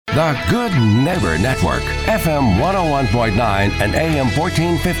The Good Neighbor Network, FM 101.9 and AM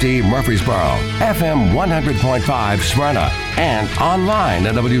 1450 Murfreesboro, FM 100.5 Smyrna, and online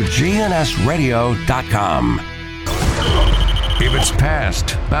at WGNSradio.com. If it's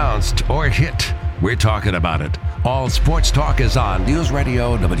passed, bounced, or hit, we're talking about it. All Sports Talk is on News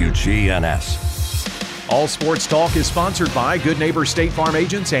Radio WGNS. All Sports Talk is sponsored by Good Neighbor State Farm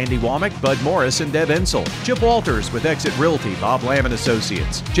agents Andy Womack, Bud Morris, and Deb Ensel. Chip Walters with Exit Realty, Bob Lamb and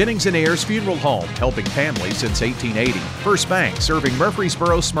Associates. Jennings & Ayers Funeral Home, helping families since 1880. First Bank, serving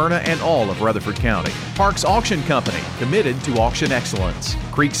Murfreesboro, Smyrna, and all of Rutherford County. Parks Auction Company, committed to auction excellence.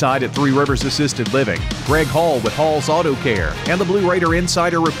 Creekside at Three Rivers Assisted Living. Greg Hall with Hall's Auto Care. And the Blue Raider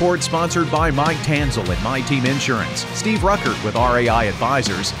Insider Report sponsored by Mike Tanzel at My Team Insurance. Steve Ruckert with RAI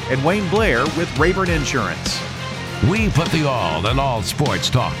Advisors. And Wayne Blair with Rayburn Insurance. We put the all in all sports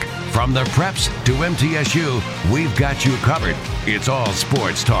talk. From the Preps to MTSU, we've got you covered. It's All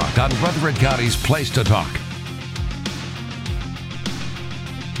Sports Talk on Rutherford County's Place to Talk.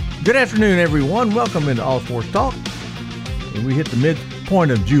 Good afternoon, everyone. Welcome into All Sports Talk. And we hit the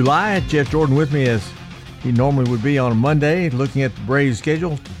midpoint of July. Jeff Jordan with me as he normally would be on a Monday, looking at the Braves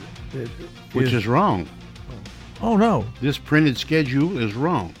schedule. Which is wrong. Oh, no. This printed schedule is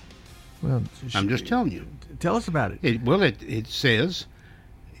wrong. Well, I'm just telling you. Tell us about it. It says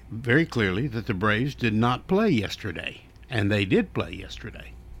very clearly that the Braves did not play yesterday, and they did play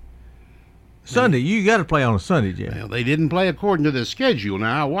yesterday. Sunday. You got to play on a Sunday, Jeff. Well, they didn't play according to the schedule.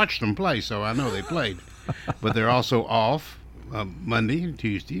 Now, I watched them play, so I know they played. But they're also off Monday and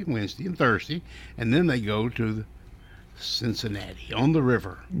Tuesday and Wednesday and Thursday, and then they go to Cincinnati on the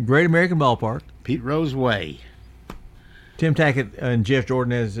river. Great American Ballpark. Pete Rose Way. Tim Tackett and Jeff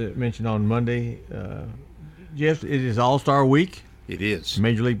Jordan, as mentioned on Monday. Jeff, it is All-Star Week. It is.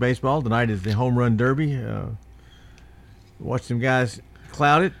 Major League Baseball. Tonight is the Home Run Derby. Watch some guys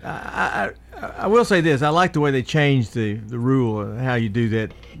cloud it. I will say this. I like the way they changed the rule of how you do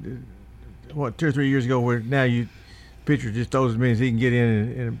that. 2 or 3 years ago, where now pitcher just throws as many as he can get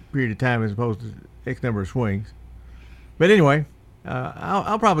in a period of time as opposed to X number of swings. But anyway,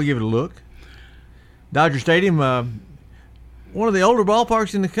 I'll probably give it a look. Dodger Stadium, one of the older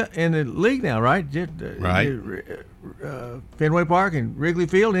ballparks in the league now, right? Right. Fenway Park and Wrigley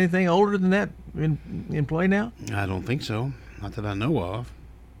Field. Anything older than that in play now? I don't think so. Not that I know of.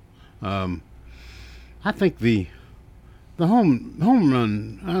 I think the home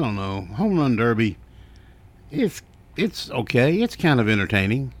run, I don't know, home run derby, it's okay. It's kind of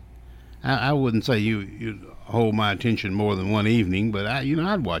entertaining. I wouldn't say you'd hold my attention more than one evening, but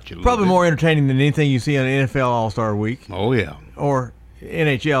I'd watch it a little Probably bit. more entertaining than anything you see on NFL All-Star Week. Oh, yeah. Or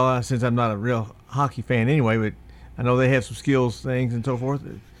NHL, since I'm not a real hockey fan anyway, but I know they have some skills things and so forth.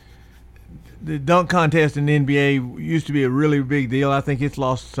 The dunk contest in the NBA used to be a really big deal. I think it's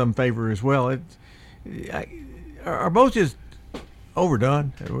lost some favor as well. Are both just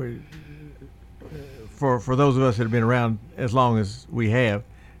overdone for those of us that have been around as long as we have?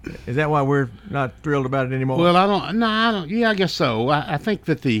 Is that why we're not thrilled about it anymore? Well, I don't. Yeah, I guess so. I think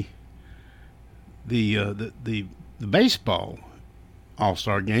that the baseball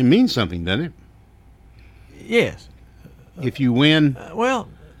All-Star game means something, doesn't it? Yes. If you win. I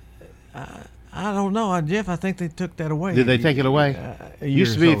don't know, Jeff. I think they took that away. Did they take it away? It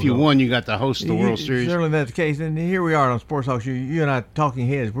used to be if you won, you got to host the World Series. Certainly that's the case. And here we are on Sports Talk. You and I talking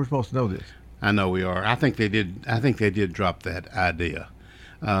heads. We're supposed to know this. I know we are. I think they did drop that idea.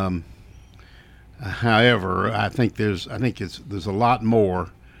 However, I think there's a lot more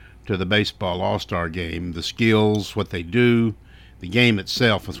to the baseball All-Star game. The skills, what they do, the game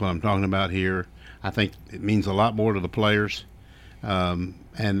itself is what I'm talking about here. I think it means a lot more to the players, and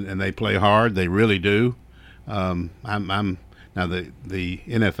they play hard. They really do. Now the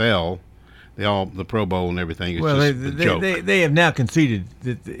NFL, the Pro Bowl and everything is just a joke. They have now conceded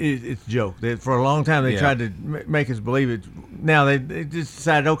that it's a joke. For a long time they tried to make us believe it. Now they just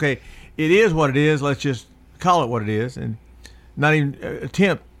decided, okay, it is what it is. Let's just call it what it is, and not even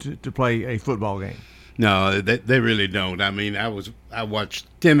attempt to play a football game. No, they really don't. I mean, I watched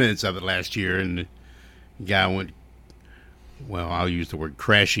 10 minutes of it last year, and the guy went, well, I'll use the word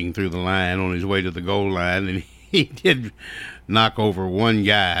crashing through the line on his way to the goal line, and he did knock over one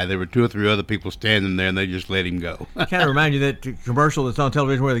guy. There were 2 or 3 other people standing there, and they just let him go. Kind of remind you of that commercial that's on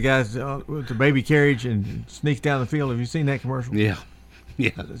television where the guy's with the baby carriage and sneaks down the field. Have you seen that commercial? Yeah.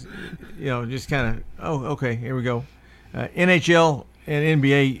 Just kind of, okay, here we go. NHL and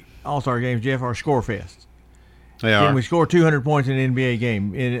NBA All-Star games, Jeff, are score fests. They are. Can we score 200 points in an NBA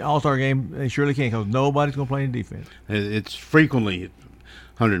game? In an All-Star game, they surely can't, because nobody's going to play in defense. It's frequently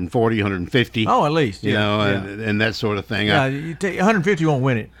 140, 150. Oh, at least. You Yeah, know, yeah. and that sort of thing. Yeah, you take 150 won't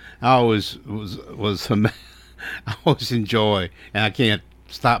win it. I always I always enjoy, and I can't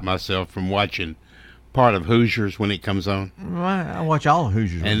stop myself from watching part of Hoosiers when it comes on. Well, I watch all the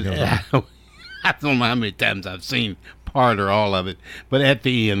Hoosiers. when And it goes on. I don't know how many times I've seen part or all of it, but at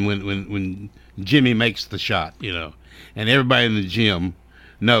the end, when Jimmy makes the shot, you know, and everybody in the gym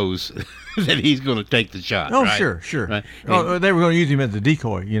knows that he's going to take the shot. Oh, right? sure. Right. Oh, they were going to use him as a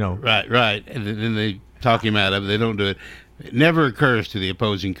decoy, you know. Right. And then they talk him out of it. They don't do it. It never occurs to the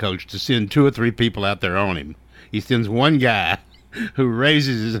opposing coach to send 2 or 3 people out there on him. He sends one guy who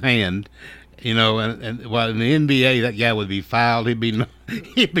raises his hand, you know, and while in the NBA that guy would be fouled, he'd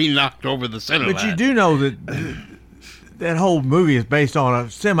be knocked over the center line. But you do know that that whole movie is based on a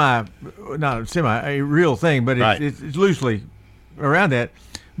real thing, but Right. it's loosely around that.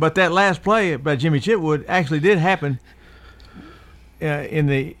 But that last play by Jimmy Chitwood actually did happen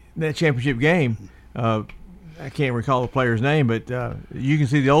in that championship game. I can't recall the player's name, but you can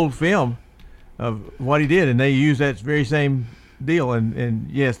see the old film of what he did, and they used that very same deal.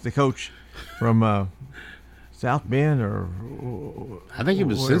 And yes, the coach from South Bend or I think it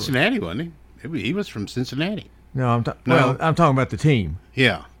was whatever. Cincinnati, wasn't he? He was from Cincinnati. No, I'm No. I'm talking about the team.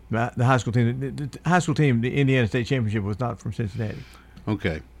 Yeah. The high school team. The high school team, the Indiana State Championship, was not from Cincinnati,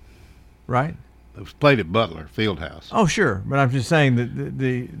 Okay. right? It was played at Butler Fieldhouse. Oh, sure. But I'm just saying that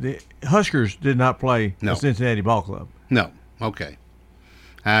the Huskers did not play No. the Cincinnati Ball Club. No. Okay.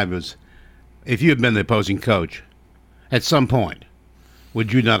 If you had been the opposing coach, at some point,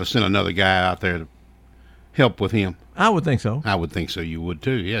 would you not have sent another guy out there to help with him? I would think so. I would think so. You would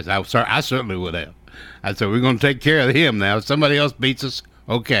too. Yes, I certainly would have. I said, we're going to take care of him now. If somebody else beats us,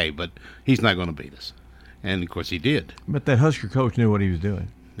 okay, but he's not going to beat us. And, of course, he did. But that Husker coach knew what he was doing.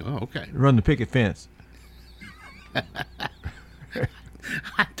 Oh, okay. Run the picket fence. I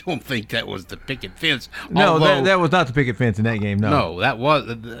don't think that was the picket fence. No, although- that was not the picket fence in that game. No. No, that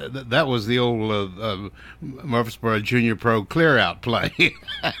was the old Murfreesboro Junior Pro clear-out play.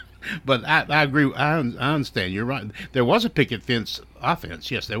 But I agree. I understand. You're right. There was a picket fence offense.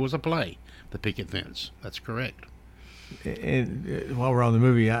 Yes, there was a play. The picket fence. That's correct. And while we're on the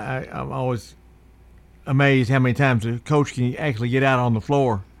movie, I'm always amazed how many times a coach can actually get out on the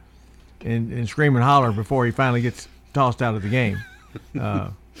floor and scream and holler before he finally gets tossed out of the game.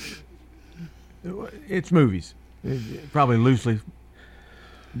 It's movies. Probably loosely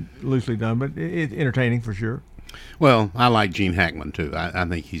done, but it's entertaining for sure. Well, I like Gene Hackman too. I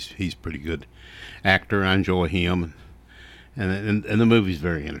think he's a pretty good actor. I enjoy him, and the movie's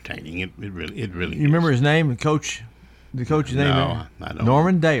very entertaining. It really. You remember his name, the coach's name? No, I don't.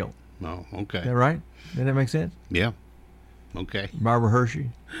 Norman Dale. No, okay. Is that right? Does that make sense? Yeah. Okay. Barbara Hershey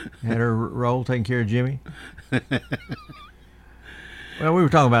had her role taking care of Jimmy. Well, we were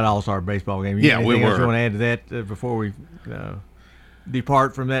talking about All-Star baseball game. Yeah, we anything else were. you want to add to that before we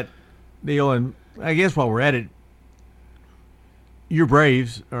depart from that deal? And I guess while we're at it, your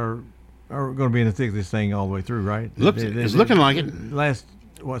Braves are going to be in the thick of this thing all the way through, right? It's looking like it. Last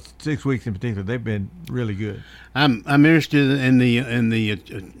 6 weeks in particular, they've been really good. I'm interested in the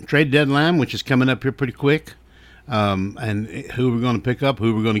trade deadline, which is coming up here pretty quick, and who we're going to pick up,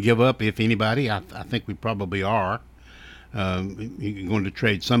 who we're going to give up, if anybody. I think we probably are. You're going to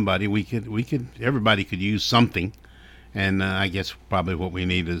trade somebody. Everybody could use something, and I guess probably what we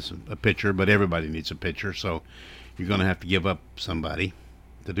need is a pitcher. But everybody needs a pitcher, so you're going to have to give up somebody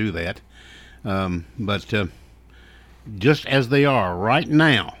to do that. But just as they are right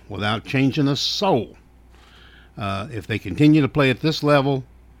now, without changing a soul, if they continue to play at this level,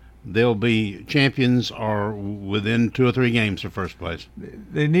 they'll be champions or within 2 or 3 games of first place.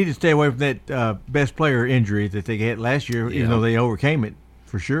 They need to stay away from that best player injury that they had last year, Yeah. even though they overcame it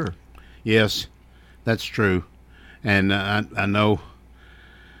for sure. Yes, that's true. And I know.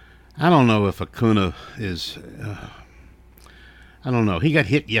 I don't know if Acuna is. I don't know. He got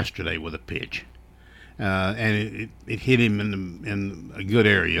hit yesterday with a pitch, and it hit him in a good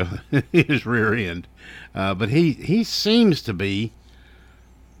area, his rear end. But he seems to be.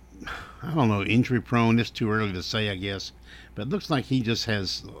 I don't know, injury prone. It's too early to say, I guess. But it looks like he just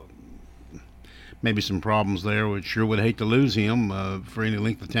has maybe some problems there, which sure would hate to lose him for any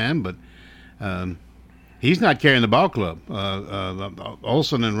length of time. But he's not carrying the ball club.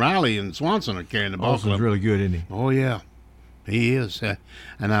 Olson and Riley and Swanson are carrying the ball Olson's club. really good, isn't he? Oh, yeah. He is.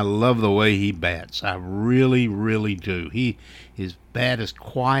 And I love the way he bats. I really, really do. His bat is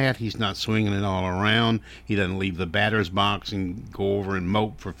quiet. He's not swinging it all around. He doesn't leave the batter's box and go over and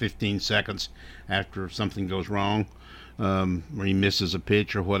mope for 15 seconds after something goes wrong, or he misses a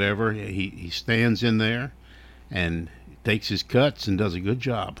pitch or whatever. He stands in there and takes his cuts and does a good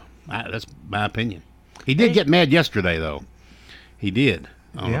job. That's my opinion. He did get mad yesterday, though. He did.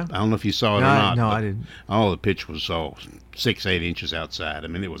 I don't know if you saw it or not. No, I didn't. The pitch was 6-8 inches outside. I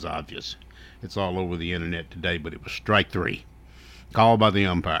mean, it was obvious. It's all over the internet today, but it was strike 3. Called by the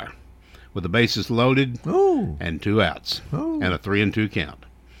umpire. With the bases loaded and 2 outs. And a 3-2 count.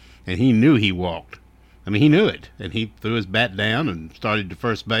 And he knew he walked. I mean, he knew it. And he threw his bat down and started to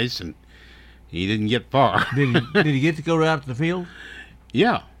first base, and he didn't get far. Did he get to go out to the field?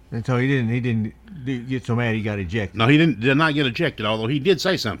 Yeah. And so he didn't get so mad he got ejected. No, he did not get ejected, although he did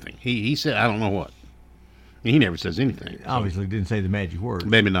say something. He said, I don't know what. He never says anything. Obviously didn't say the magic word.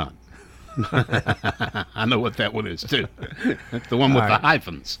 Maybe not. I know what that one is, too. That's the one with the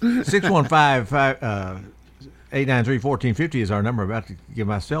hyphens. 615-893-1450 is our number. I'm about to give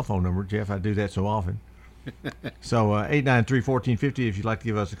my cell phone number, Jeff. I do that so often. So 893-1450 if you'd like to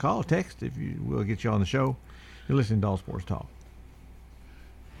give us a call, text. We'll get you on the show. You're listening to All Sports Talk.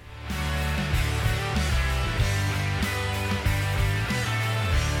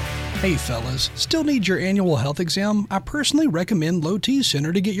 Hey fellas, still need your annual health exam? I personally recommend Low T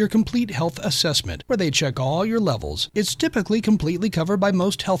Center to get your complete health assessment, where they check all your levels. It's typically completely covered by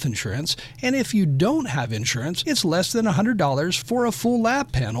most health insurance, and if you don't have insurance, it's less than $100 for a full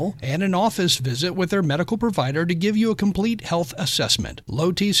lab panel and an office visit with their medical provider to give you a complete health assessment.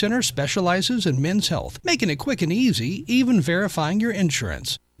 Low T Center specializes in men's health, making it quick and easy, even verifying your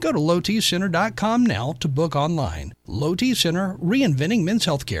insurance. Go to lowtcenter.com now to book online. Low T Center, reinventing men's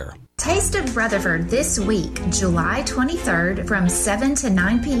healthcare. Taste of Rutherford this week, July 23rd from 7 to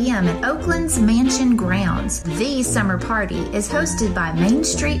 9 p.m. at Oakland's Mansion Grounds. The summer party is hosted by Main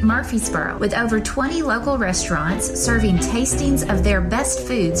Street Murfreesboro with over 20 local restaurants serving tastings of their best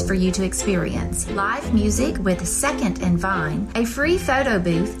foods for you to experience. Live music with Second and Vine, a free photo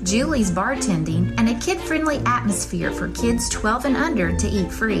booth, Julie's bartending, and a kid-friendly atmosphere for kids 12 and under to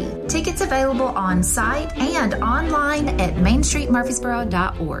eat free. Tickets available on site and online at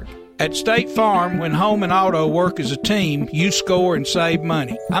mainstreetmurfreesboro.org. At State Farm, when home and auto work as a team, you score and save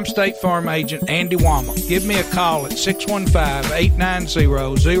money. I'm State Farm agent Andy Womack. Give me a call at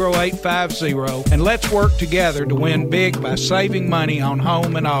 615-890-0850 and let's work together to win big by saving money on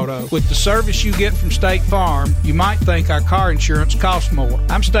home and auto. With the service you get from State Farm, you might think our car insurance costs more.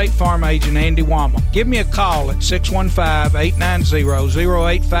 I'm State Farm agent Andy Womack. Give me a call at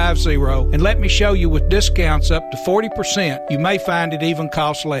 615-890-0850 and let me show you with discounts up to 40%. You may find it even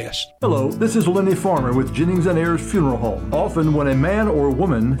costs less. Hello, this is Lenny Farmer with Jennings & Ayers Funeral Home. Often when a man or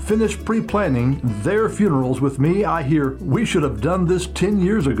woman finish pre-planning their funerals with me, I hear, we should have done this 10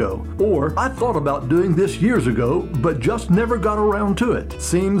 years ago. Or, I thought about doing this years ago, but just never got around to it.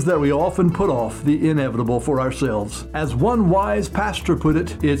 Seems that we often put off the inevitable for ourselves. As one wise pastor put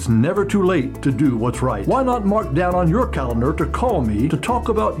it, it's never too late to do what's right. Why not mark down on your calendar to call me to talk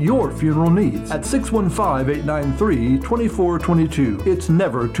about your funeral needs at 615-893-2422. It's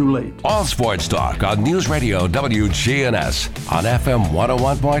never too late. All Sports Talk on News Radio WGNS on FM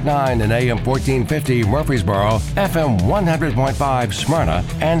 101.9 and AM 1450 Murfreesboro, FM 100.5 Smyrna,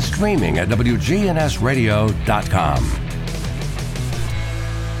 and streaming at WGNSradio.com.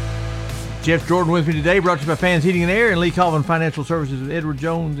 Jeff Jordan with me today, brought to you by Fans Heating and Air and Lee Colvin Financial Services and Edward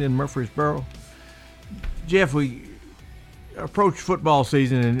Jones in Murfreesboro. Jeff, we approach football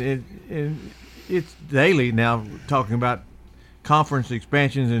season, and it's daily now talking about conference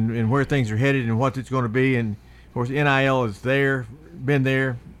expansions and where things are headed and what it's going to be. And, of course, NIL is there, been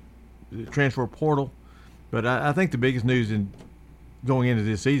there, the transfer portal. But I think the biggest news in going into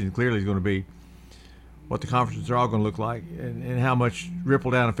this season clearly is going to be what the conferences are all going to look like and how much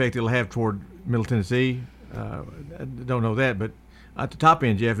ripple-down effect it'll have toward Middle Tennessee. I don't know that, but at the top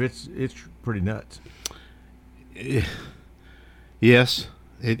end, Jeff, it's pretty nuts. Yes,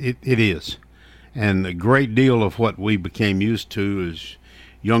 it is. And a great deal of what we became used to as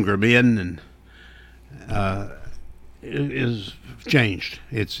younger men and is changed.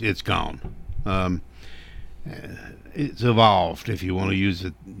 It's gone. It's evolved, if you want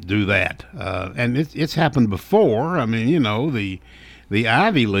to do that. And it's happened before. I mean, you know, the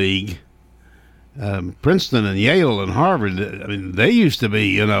Ivy League, Princeton and Yale and Harvard. I mean, they used to be,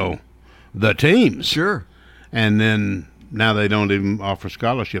 you know, the teams. Sure. And then now they don't even offer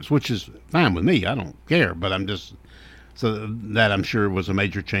scholarships, which is fine with me. I don't care, but I'm sure was a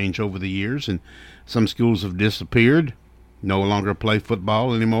major change over the years. And some schools have disappeared, no longer play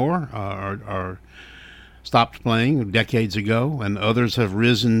football anymore, or stopped playing decades ago, and others have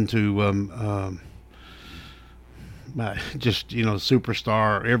risen to just, you know,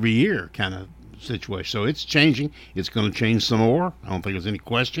 superstar every year kind of situation. So it's changing. It's going to change some more. I don't think there's any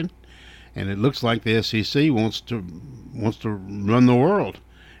question. and it looks like the SEC wants to run the world.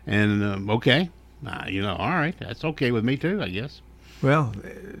 And okay, all right, that's okay with me too, I guess. Well,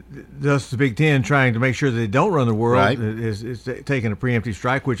 thus the Big Ten trying to make sure that they don't run the world Right. is taking a preemptive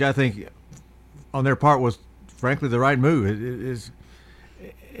strike, which I think on their part was, frankly, the right move. It is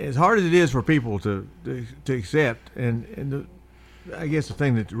as hard as it is for people to accept, and I guess the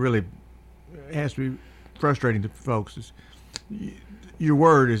thing that really has to be frustrating to folks is your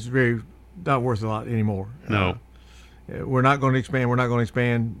word is very not worth a lot anymore. No. We're not going to expand. We're not going to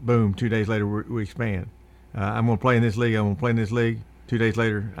expand. Boom. 2 days later, we expand. I'm going to play in this league. I'm going to play in this league. 2 days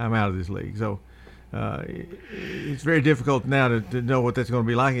later, I'm out of this league. So it's very difficult now to know what that's going to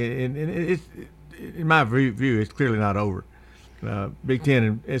be like. And it's, in my view, it's clearly not over. Big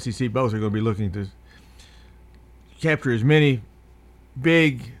Ten and SEC both are going to be looking to capture as many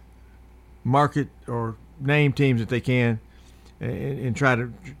big market or name teams that they can, and try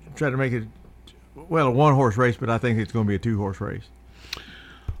to make it a one-horse race. But I think it's going to be a two-horse race.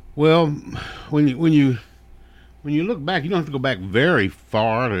 Well, when you look back, you don't have to go back very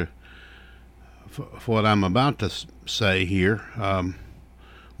far for what I'm about to say here.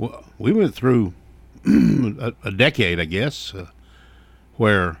 Well, we went through a decade, I guess,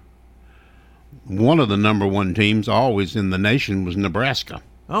 where one of the number one teams always in the nation was Nebraska.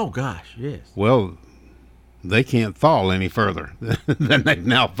 Oh gosh, yes. Well, they can't fall any further than they've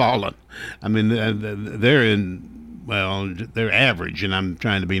now fallen. I mean, they're average, and I'm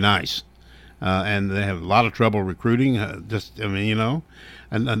trying to be nice. And they have a lot of trouble recruiting. And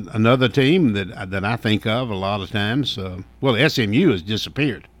another team that I think of a lot of times, SMU has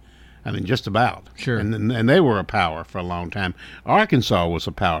disappeared. I mean, just about. Sure. And they were a power for a long time. Arkansas was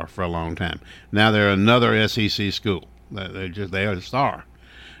a power for a long time. Now they're another SEC school. They are a star.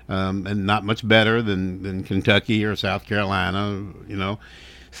 And not much better than Kentucky or South Carolina,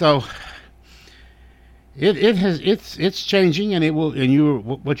 So it's changing, and it will. And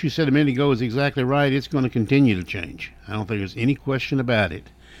what you said a minute ago is exactly right. It's going to continue to change. I don't think there's any question about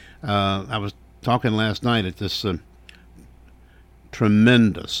it. I was talking last night at this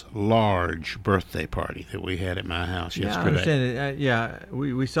tremendous, large birthday party that we had at my house yesterday. I understand it.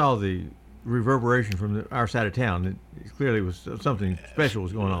 We saw the reverberation from our side of town. It clearly was something special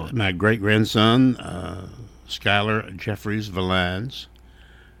was going on. My great-grandson, Skylar Jeffries Valans,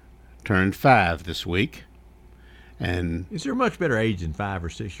 turned 5 this week. And is there much better age than 5 or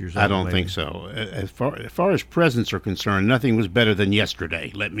 6 years old? I don't think so. As far as presents are concerned, nothing was better than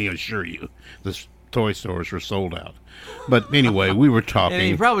yesterday, let me assure you. The toy stores were sold out. But anyway, we were talking. And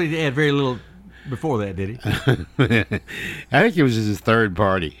he probably had very little before that, did he? I think it was his third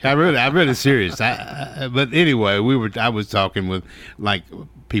party. I'm really serious. But anyway, I was talking with, like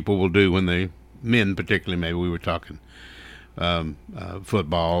people will do when men particularly, maybe we were talking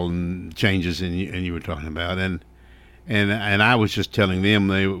football and changes, and you were talking about, and I was just telling them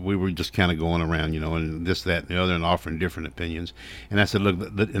we were just kind of going around, and this, that, and the other, and offering different opinions. And I said, look,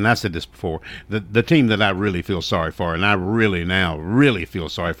 and I said this before, the team that I really feel sorry for, and I really feel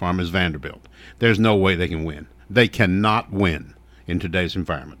sorry for them, is Vanderbilt. There's no way they can win. They cannot win in today's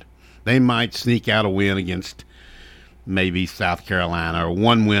environment. They might sneak out a win against maybe South Carolina, or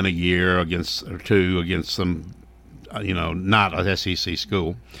one win a year or two against some, not a SEC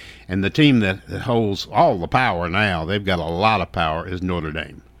school. And the team that holds all the power now, they've got a lot of power, is Notre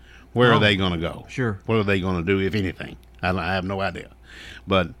Dame. Where are they going to go? Sure. What are they going to do, if anything? I have no idea.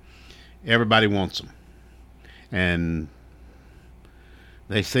 But everybody wants them. And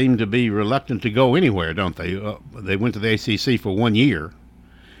they seem to be reluctant to go anywhere, don't they? They went to the ACC for 1 year.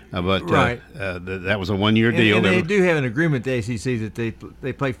 But right. That was a 1 year deal. And they do have an agreement, the ACC, that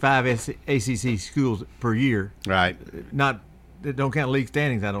they play 5 ACC schools per year. Right. They don't count league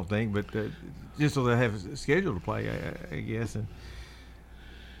standings, I don't think, but just so they have a schedule to play, I guess. And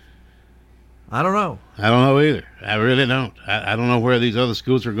I don't know. I don't know either. I really don't. I don't know where these other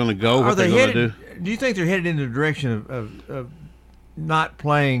schools are going to go. What they're going to do. Do you think they're headed in the direction of not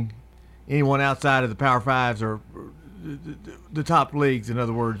playing anyone outside of the Power Fives or the top leagues? In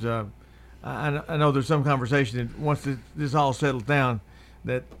other words, I know there's some conversation that once this all settles down,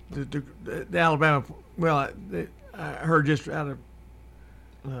 that the Alabama. Well, I heard just out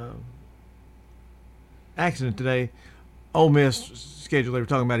of accident today, Ole Miss schedule they were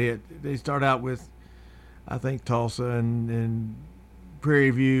talking about. They start out with, I think, Tulsa and Prairie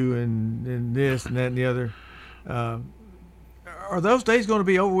View and this and that and the other. Are those days going to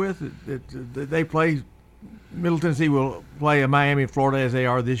be over with? That they play? Middle Tennessee will play a Miami, Florida, as they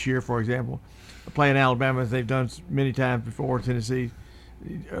are this year, for example. Play in Alabama as they've done many times before. Tennessee.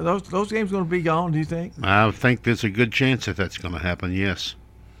 Are those games going to be gone, do you think? I think there's a good chance that that's going to happen, yes.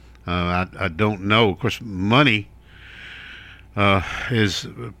 I don't know. Of course, money is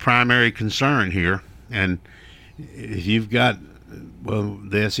a primary concern here. And if you've got, well,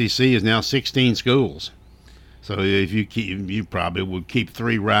 the SEC is now 16 schools. So if you probably would keep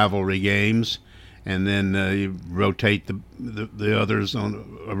 3 rivalry games, and then you rotate the others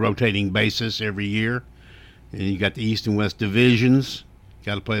on a rotating basis every year. And you got the East and West divisions.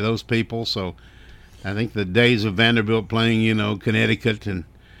 Got to play those people. So I think the days of Vanderbilt playing, Connecticut and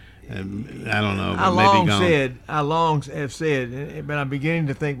I don't know. I long have said, but I'm beginning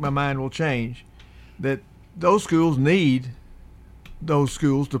to think my mind will change, that those schools need those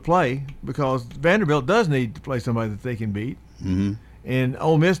schools to play, because Vanderbilt does need to play somebody that they can beat, and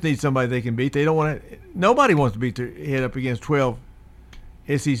Ole Miss needs somebody they can beat. They don't want to. Nobody wants to beat their head up against 12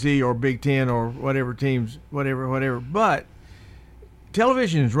 SEC or Big Ten or whatever teams, whatever. But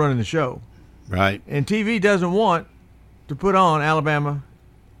television is running the show, right? And TV doesn't want to put on Alabama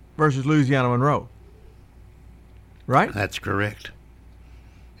versus Louisiana Monroe, right? That's correct.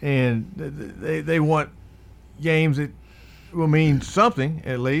 And they want games that will mean something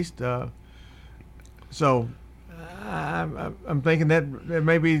at least. So I'm thinking that there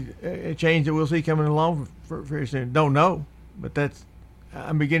may be a change that we'll see coming along very soon. Don't know, but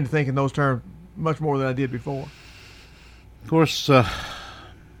I'm beginning to think in those terms much more than I did before. Of course,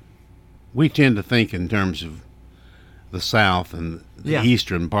 we tend to think in terms of the South and the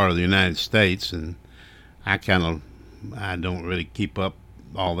eastern part of the United States, and I don't really keep up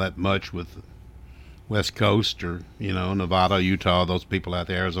all that much with West Coast or Nevada, Utah, those people out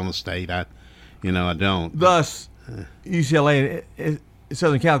there, Arizona State. I don't. Thus, UCLA and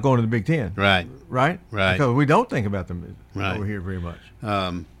Southern Cal going to the Big Ten. Right. Because we don't think about them over here very much.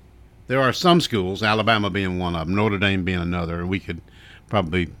 There are some schools, Alabama being one of them, Notre Dame being another. We could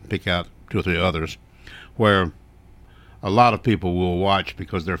probably pick out 2 or 3 others, where a lot of people will watch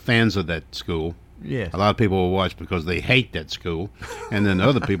because they're fans of that school. Yes. A lot of people will watch because they hate that school, and then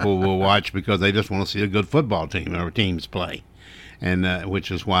other people will watch because they just want to see a good football team or teams play, and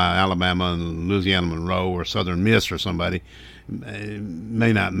which is why Alabama and Louisiana Monroe or Southern Miss or somebody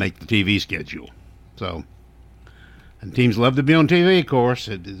may not make the TV schedule. So, and teams love to be on TV, of course.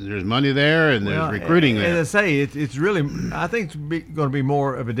 There's money there, and there's recruiting there. As I say, it's really, I think it's going to be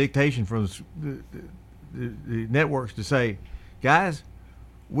more of a dictation from the networks to say, guys,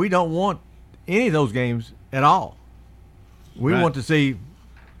 we don't want any of those games at all. We want to see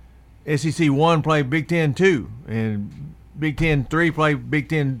SEC 1 play Big Ten 2 and Big Ten 3 play Big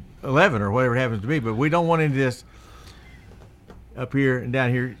Ten 11 or whatever it happens to be. But we don't want any of this up here and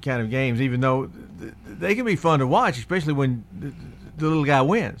down here kind of games, even though they can be fun to watch, especially when the little guy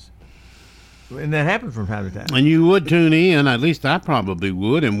wins. And that happens from time to time. And you would tune in, at least I probably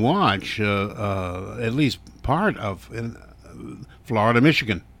would, and watch at least part of Florida,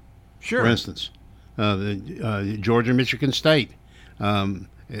 Michigan. Sure. For instance, Georgia, Michigan State,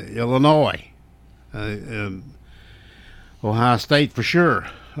 Illinois, Ohio State for sure.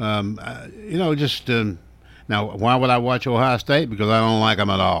 Now, why would I watch Ohio State? Because I don't like them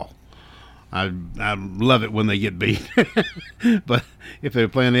at all. I love it when they get beat. But if they're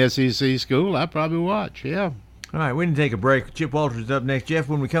playing the SEC school, I probably watch, yeah. All right, we need to take a break. Chip Walters is up next. Jeff,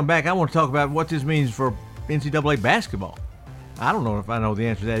 when we come back, I want to talk about what this means for NCAA basketball. I don't know if I know the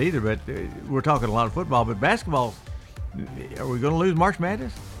answer to that either, but we're talking a lot of football. But basketball, are we going to lose March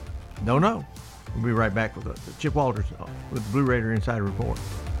Madness? Don't know. We'll be right back with Chip Walters with the Blue Raider Insider Report.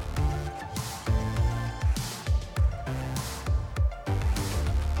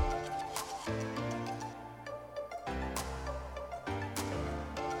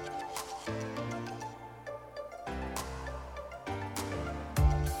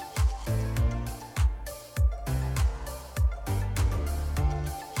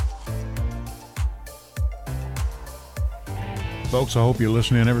 Folks, I hope you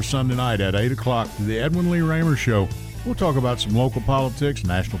listen in every Sunday night at 8 o'clock to the Edwin Lee Raymer Show. We'll talk about some local politics,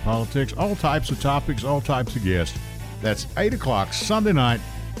 national politics, all types of topics, all types of guests. That's 8 o'clock Sunday night,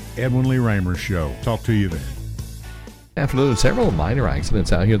 Edwin Lee Raymer Show. Talk to you then. Afternoon, several minor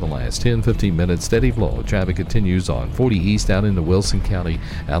accidents out here the last 10-15 minutes. Steady flow. Traffic continues on 40 East out into Wilson County,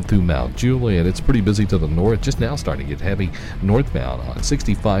 out through Mount Juliet. It's pretty busy to the north, just now starting to get heavy northbound on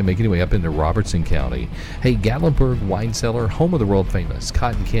 65, making your way up into Robertson County. Hey, Gatlinburg Wine Cellar, home of the world famous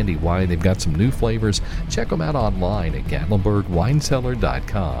cotton candy wine. They've got some new flavors. Check them out online at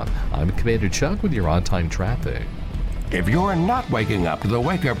GatlinburgWineCellar.com. I'm Commander Chuck with your on-time traffic. If you're not waking up to the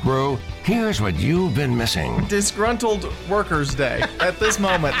wake-up crew, Here's what you've been missing. Disgruntled Workers Day. At this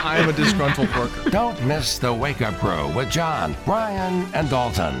moment, I am a disgruntled worker. Don't miss the Wake Up Crew with John, Brian, and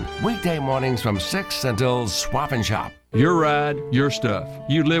Dalton. Weekday mornings from 6 until Swap and Shop. Your ride, your stuff.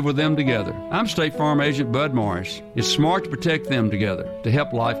 You live with them together. I'm State Farm Agent Bud Morris. It's smart to protect them together to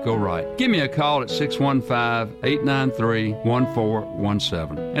help life go right. Give me a call at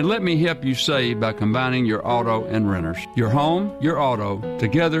 615-893-1417 and let me help you save by combining your auto and renters. Your home, your auto,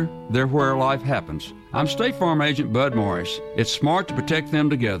 together, they're where life happens. I'm State Farm Agent Bud Morris. It's smart to protect them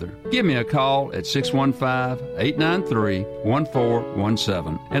together. Give me a call at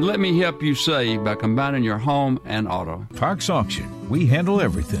 615-893-1417 and let me help you save by combining your home and auto. Parks Auction. We handle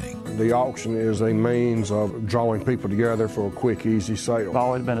everything. The auction is a means of drawing people together for a quick, easy sale. I've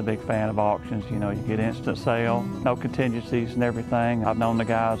always been a big fan of auctions. You know, you get instant sale, no contingencies and everything. I've known the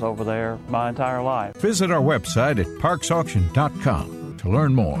guys over there my entire life. Visit our website at parksauction.com. to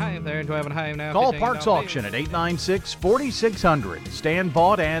learn more. Hi there, into Evan Home now. Call Parks Auction at 896-4600. Stan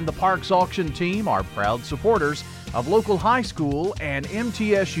Vaught and the Parks Auction team are proud supporters of local high school and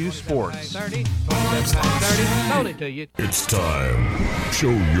MTSU sports. It's time. Show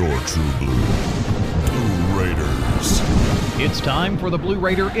your true blue. Blue Raiders. It's time for the Blue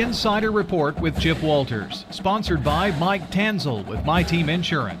Raider Insider Report with Chip Walters, sponsored by Mike Tanzel with My Team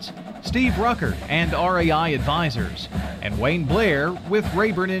Insurance, Steve Rucker and RAI Advisors, and Wayne Blair with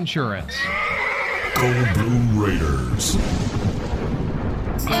Rayburn Insurance. Go Blue Raiders.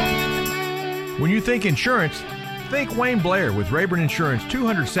 When you think insurance, think Wayne Blair with Rayburn Insurance,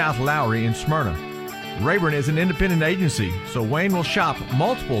 200 South Lowry in Smyrna. Rayburn is an independent agency, so Wayne will shop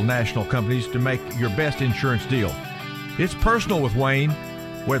multiple national companies to make your best insurance deal. It's personal with Wayne,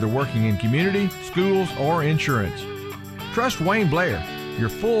 whether working in community, schools, or insurance. Trust Wayne Blair, your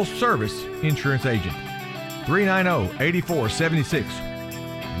full-service insurance agent. 390-8476.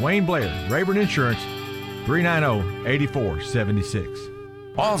 Wayne Blair, Rayburn Insurance, 390-8476.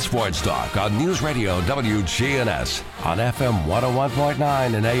 All Sports Talk on News Radio WGNS on FM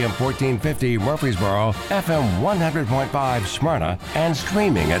 101.9 and AM 1450 Murfreesboro, FM 100.5 Smyrna, and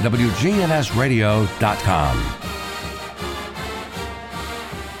streaming at WGNSradio.com.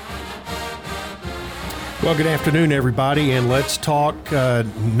 Well, good afternoon, everybody, and let's talk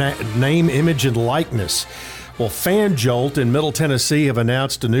name, image, and likeness. Well, FanJolt in Middle Tennessee have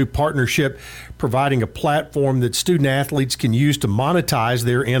announced a new partnership providing a platform that student athletes can use to monetize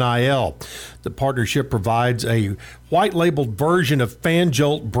their NIL. The partnership provides a white-labeled version of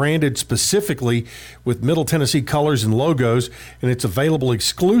FanJolt branded specifically with Middle Tennessee colors and logos, and it's available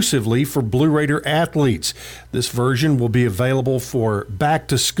exclusively for Blue Raider athletes. This version will be available for back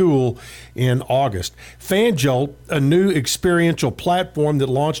to school in August. FanJolt, a new experiential platform that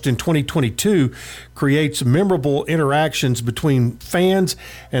launched in 2022, creates memorable interactions between fans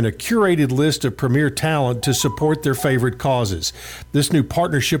and a curated list of premier talent to support their favorite causes. This new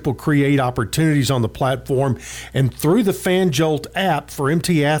partnership will create opportunities on the platform and through the FanJolt app for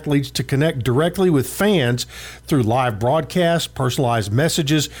MT athletes to connect directly with fans through live broadcasts, personalized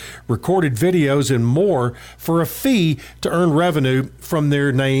messages, recorded videos, and more for a fee to earn revenue from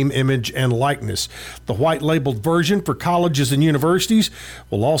their name, image, and likeness. The white-labeled version for colleges and universities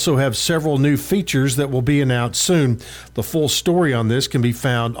will also have several new features that will be announced soon. The full story on this can be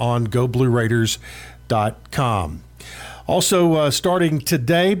found on GoBlueRaiders.com. Also, starting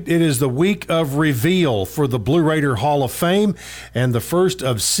today, it is the week of reveal for the Blue Raider Hall of Fame, and the first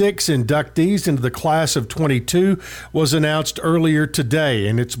of 6 inductees into the class of 22 was announced earlier today,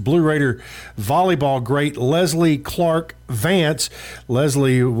 and it's Blue Raider volleyball great Leslie Clark Vance.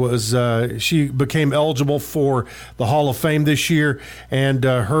 Leslie was she became eligible for the Hall of Fame this year, and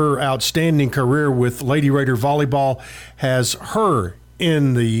her outstanding career with Lady Raider volleyball has her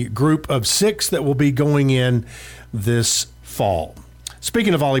in the group of 6 that will be going in this fall.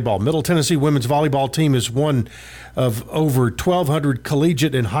 Speaking of volleyball, Middle Tennessee women's volleyball team is one of over 1,200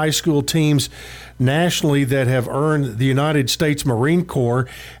 collegiate and high school teams nationally that have earned the United States Marine Corps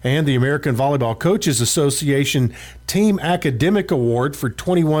and the American Volleyball Coaches Association Team Academic Award for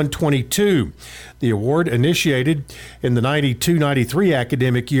 21-22. The award, initiated in the 92-93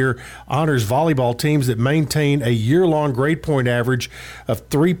 academic year, honors volleyball teams that maintain a year-long grade point average of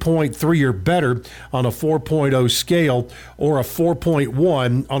 3.3 or better on a 4.0 scale or a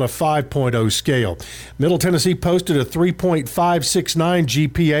 4.1 on a 5.0 scale. Middle Tennessee posted a 3.569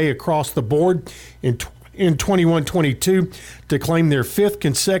 GPA across the board in 21-22 to claim their 5th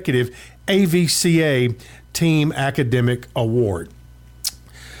consecutive AVCA Team Academic Award.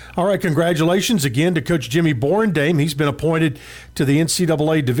 All right, congratulations again to Coach Jimmy Borendame. He's been appointed to the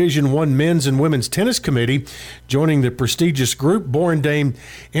NCAA Division I Men's and Women's Tennis Committee. Joining the prestigious group, Borendame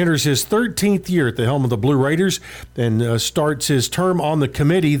enters his 13th year at the helm of the Blue Raiders and starts his term on the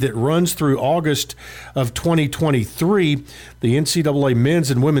committee that runs through August of 2023. The NCAA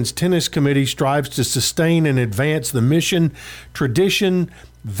Men's and Women's Tennis Committee strives to sustain and advance the mission, tradition,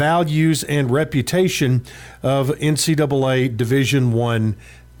 values, and reputation of NCAA Division I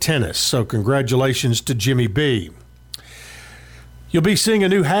tennis. So congratulations to Jimmy B. You'll be seeing a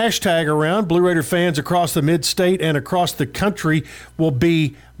new hashtag around. Blue Raider fans across the mid-state and across the country will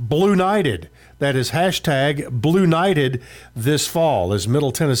be Blue Nighted. That is hashtag Blue Nighted this fall as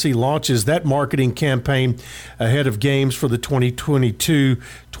Middle Tennessee launches that marketing campaign ahead of games for the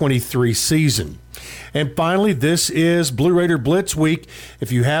 2022-23 season. And finally, this is Blue Raider Blitz Week.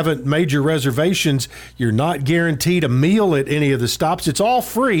 If you haven't made your reservations, you're not guaranteed a meal at any of the stops. It's all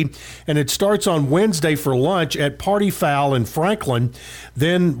free, and it starts on Wednesday for lunch at Party Fowl in Franklin.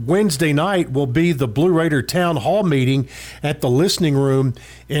 Then Wednesday night will be the Blue Raider Town Hall meeting at the Listening Room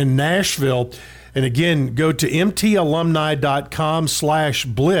in Nashville. And again, go to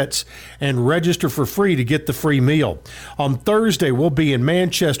mtalumni.com/blitz and register for free to get the free meal. On Thursday, we'll be in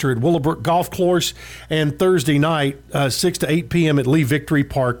Manchester at Willowbrook Golf Course, and Thursday night, 6 to 8 p.m. at Lee Victory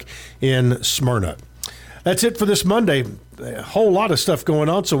Park in Smyrna. That's it for this Monday. A whole lot of stuff going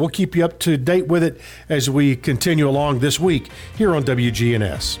on, so we'll keep you up to date with it as we continue along this week here on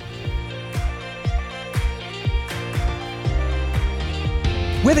WGNS.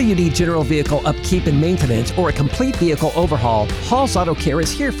 Whether you need general vehicle upkeep and maintenance or a complete vehicle overhaul, Hall's Auto Care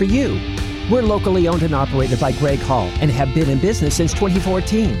is here for you. We're locally owned and operated by Greg Hall and have been in business since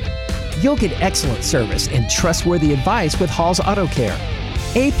 2014. You'll get excellent service and trustworthy advice with Hall's Auto Care.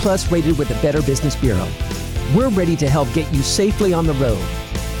 A+ rated with the Better Business Bureau. We're ready to help get you safely on the road.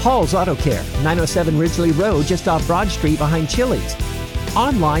 Hall's Auto Care, 907 Ridgely Road, just off Broad Street behind Chili's.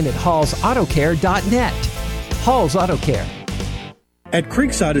 Online at hallsautocare.net. Hall's Auto Care. At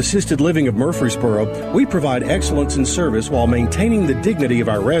Creekside Assisted Living of Murfreesboro, we provide excellence in service while maintaining the dignity of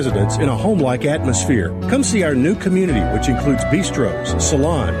our residents in a home-like atmosphere. Come see our new community, which includes bistros,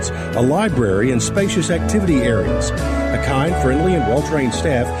 salons, a library, and spacious activity areas. A kind, friendly, and well-trained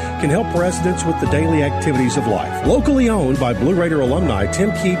staff can help residents with the daily activities of life. Locally owned by Blue Raider alumni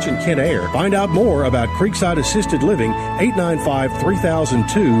Tim Keach and Kent Ayer. Find out more about Creekside Assisted Living,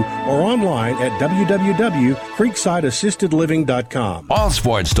 895-3002, or online at www.creeksideassistedliving.com. All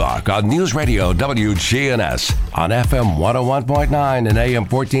Sports Talk on News Radio WGNS on FM 101.9 and AM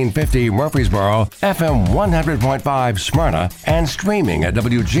 1450 Murfreesboro, FM 100.5 Smyrna, and streaming at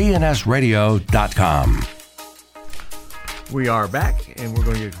WGNSradio.com. We are back, and we're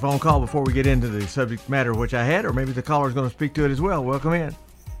going to get a phone call before we get into the subject matter which I had, or maybe the caller's going to speak to it as well. Welcome in.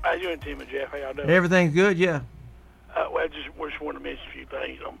 How you doing, Tim and Jeff? How y'all doing? Everything's good, yeah. Well, just want to mention a few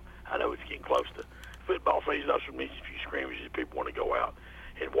things. I know it's getting close to football season. I should mention a few scrimmages if people want to go out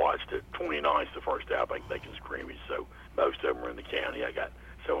and watch. The 29th, the first day, I think they can scrimmage, so most of them are in the county. I got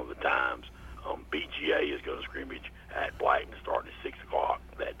some of the times. BGA is going to scrimmage at Blackman starting at 6 o'clock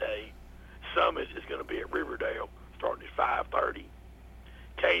that day. Summit is going to be at Riverdale starting at 5:30.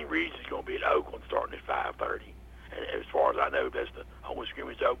 Cane Ridge is going to be at Oakland starting at 5:30. And as far as I know, that's the only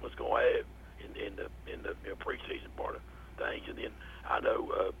scrimmage Oakland's going to have in the preseason part of things. And then I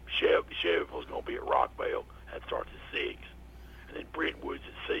know Chevrolet's going to be at Rockville. That starts at 6. And then Brentwood's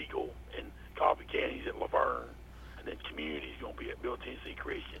at Siegel, and Coffee County's at Laverne. And then Community's going to be at Middle Tennessee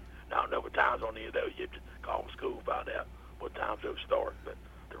Christian. Now, I don't know what times on any of those. You have to call the school, find out what times those start. But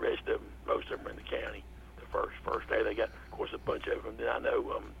the rest of them, most of them are in the county. The first day they got, of course, a bunch of them. Then I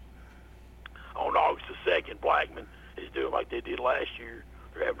know on August the 2nd, Blackman is doing like they did last year.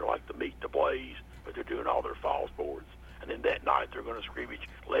 They're having like the Meet the Blaze, but they're doing all their fall sports. And then that night they're going to scrimmage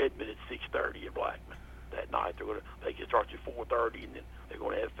Leadman at 6:30 in Blackman. That night they can start at 4:30, and then they're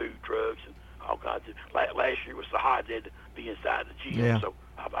going to have food trucks and all kinds of. Last year was the high, they had to be inside the gym, yeah. So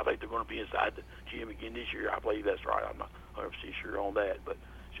I think they're going to be inside the gym again this year. I believe that's right. I'm not 100% sure on that, but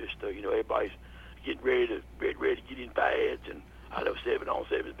just everybody's getting ready to get in pads, and I know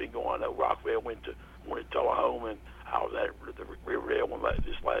 7-on-7 has been going. I know Rockville went to Tullahoma, and I was at the Riverdale one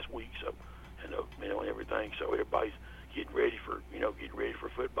this last week, so and everything. So everybody's getting ready for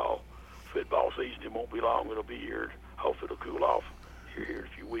football. Football season, it won't be long. It'll be here. Hopefully it'll cool off here in a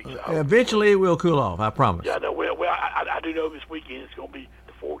few weeks. Eventually it will cool off, I promise. Yeah, no, well, I do know this weekend it's going to be,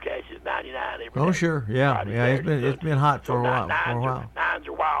 the forecast is 99 every day. Oh, sure, yeah. It's been hot for a while. Nines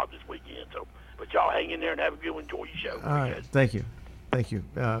are wild this weekend, so but y'all hang in there and have a good one. Enjoy your show. All right, thank you.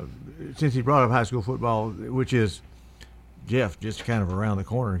 Since he brought up high school football, which is Jeff, just kind of around the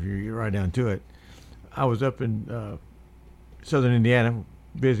corner if you're right down to it. I was up in southern Indiana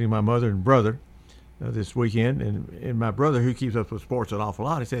visiting my mother and brother this weekend, and my brother, who keeps up with sports an awful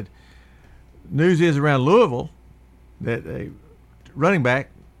lot, he said, news is around Louisville that a running back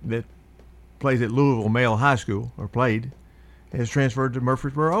that plays at Louisville Male High School, or played, has transferred to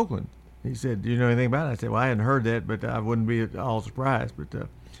Murfreesboro, Oakland. He said, do you know anything about it? I said, well, I hadn't heard that, but I wouldn't be at all surprised. But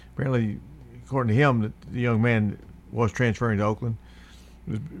apparently, according to him, the young man was transferring to Oakland,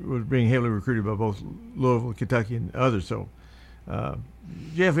 was being heavily recruited by both Louisville, Kentucky, and others. So,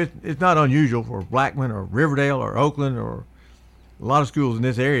 Jeff, it's not unusual for Blackman or Riverdale or Oakland or a lot of schools in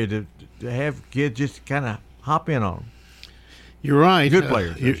this area to have kids just kind of hop in on them. You're right. Good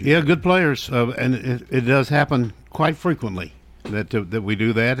players. Good players. And it does happen quite frequently that we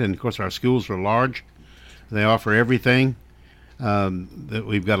do that. And, of course, our schools are large. They offer everything. That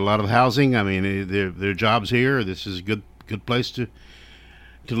we've got a lot of housing. I mean, there are jobs here. This is a good place to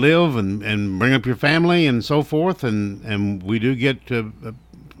live and bring up your family and so forth. And we do get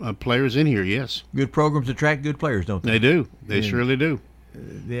players in here, yes. Good programs attract good players, don't they? They do. They surely do.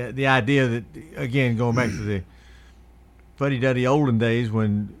 The idea that, again, going back to the fuddy-duddy olden days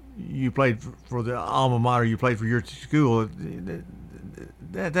when you played for the alma mater, you played for your school,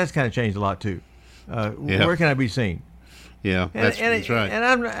 that's kind of changed a lot too. Where can I be seen? Yeah, that's right.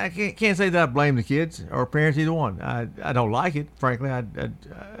 And I can't say that I blame the kids or parents, either one. I don't like it, frankly. I'd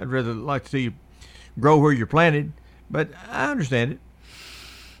rather like to see you grow where you're planted, but I understand it.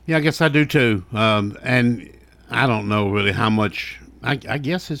 Yeah, I guess I do too. And I don't know really how much. I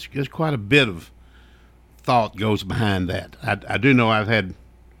guess it's quite a bit of thought goes behind that. I do know I've had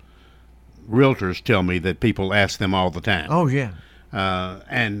realtors tell me that people ask them all the time. Oh yeah.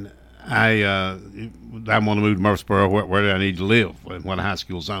 And I want to move to Murfreesboro. Where do I need to live? What high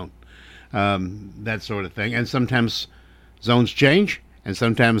school zone? That sort of thing. And sometimes zones change, and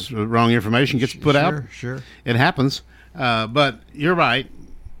sometimes wrong information gets put out. Sure. It happens. But you're right.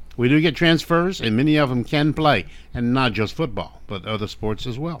 We do get transfers, and many of them can play, and not just football, but other sports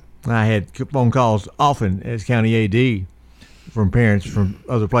as well. I had phone calls often as county AD from parents from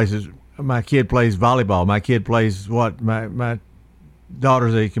other places. My kid plays volleyball. My kid plays what? My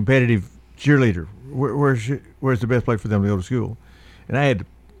daughter's a competitive cheerleader. Where's the best place for them to go to school? And I had to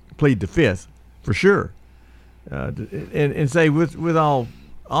plead the fifth for sure, and say with all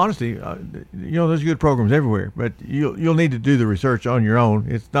honesty, there's good programs everywhere, but you'll need to do the research on your own.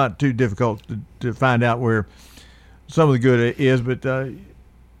 It's not too difficult to find out where some of the good is, but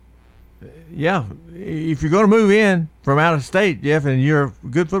if you're going to move in from out of state, Jeff, and you're a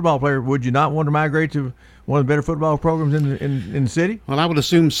good football player, would you not want to migrate to one of the better football programs in the city? Well, I would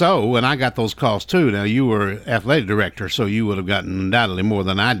assume so, and I got those calls too. Now, you were athletic director, so you would have gotten undoubtedly more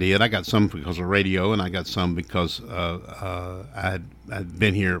than I did. I got some because of radio, and I got some because I'd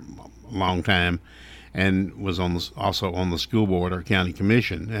been here a long time and was also on the school board or county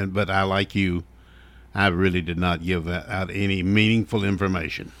commission. But I, like you, I really did not give out any meaningful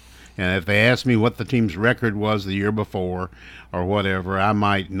information. And if they asked me what the team's record was the year before or whatever, I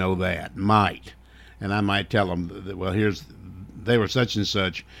might know that. And I might tell them that, well, they were such and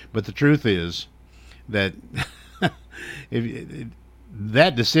such. But the truth is that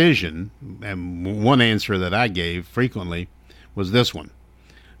that decision, and one answer that I gave frequently was this one.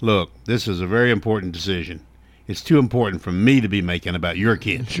 Look, this is a very important decision. It's too important for me to be making about your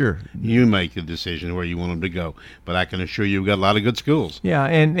kids. Sure. You make the decision where you want them to go. But I can assure you we've got a lot of good schools. Yeah,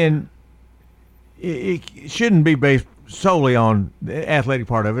 and it shouldn't be based solely on the athletic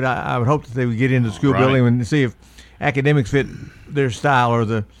part of it. I would hope that they would get into the school building and see if academics fit their style, or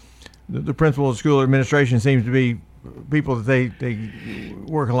the principal of the school administration seems to be people that they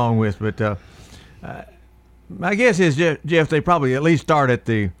work along with. But my guess is, Jeff, they probably at least start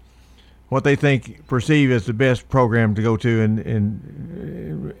at what they perceive as the best program to go to, and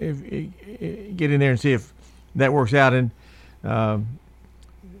get in there and see if that works out. And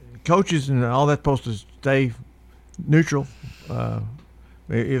coaches and all that's supposed to stay neutral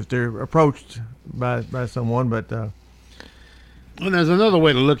if they're approached by someone. But well, there's another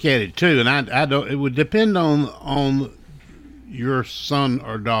way to look at it too, and I don't. It would depend on your son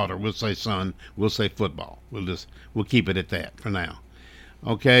or daughter. We'll say son. We'll say football. We'll keep it at that for now.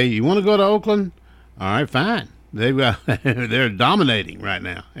 Okay, you want to go to Oakland? All right, fine. They're dominating right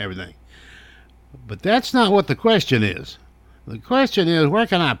now, everything. But that's not what the question is. The question is, where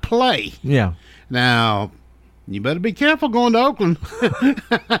can I play? Yeah. Now, you better be careful going to Oakland. As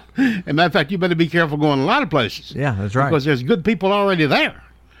a matter of fact, you better be careful going a lot of places. Yeah, that's right. Because there's good people already there.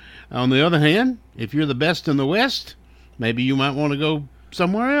 On the other hand, if you're the best in the West, maybe you might want to go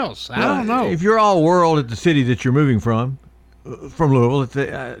somewhere else. I don't know. If you're all world at the city that you're moving from, from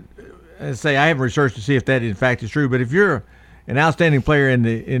Louisville. I haven't researched to see if that in fact is true, but if you're an outstanding player in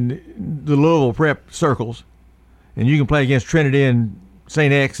the Louisville prep circles, and you can play against Trinity and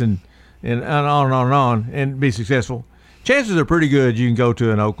St. X and on and on and be successful, chances are pretty good you can go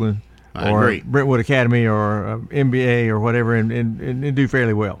to an Oakland or Brentwood Academy or MBA or whatever and do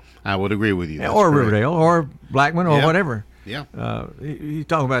fairly well. I would agree with you. That's or correct. Riverdale or Blackman or whatever. Yeah. He's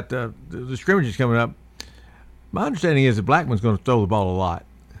talking about the scrimmages coming up. My understanding is that Blackman's going to throw the ball a lot.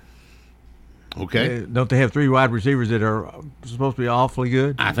 Okay. Don't they have 3 wide receivers that are supposed to be awfully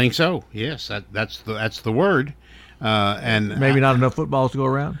good? I think so. Yes, that's the word. And maybe not enough footballs to go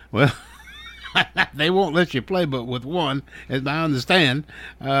around. Well, they won't let you play but with one, as I understand.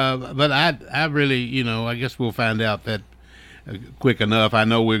 But I really, I guess we'll find out that quick enough. I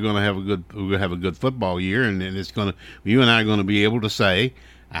know we're going to have a good football year, and it's going to. You and I are going to be able to say,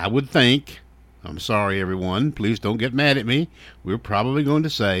 I would think. I'm sorry, everyone. Please don't get mad at me. We're probably going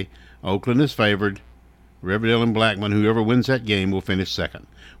to say Oakland is favored. Riverdale and Blackman, whoever wins that game, will finish second.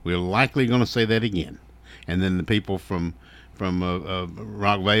 We're likely going to say that again. And then the people from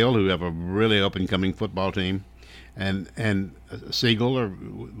Rockvale, who have a really up-and-coming football team, and Siegel,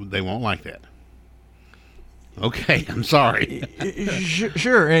 they won't like that. Okay, I'm sorry.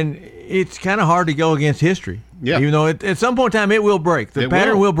 Sure, and it's kind of hard to go against history. Yeah. Even though at some point in time it will break. The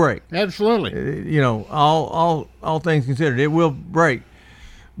pattern will break. Absolutely. All things considered, it will break.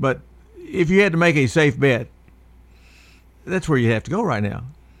 But if you had to make a safe bet, that's where you have to go right now.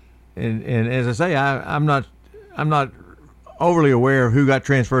 And as I say, I'm not overly aware of who got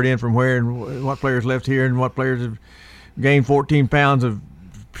transferred in from where and what players left here and what players have gained 14 pounds of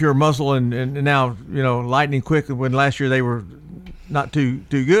pure muscle and now lightning quick when last year they were not too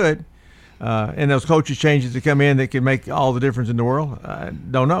good. And those coaches changes that come in that can make all the difference in the world. I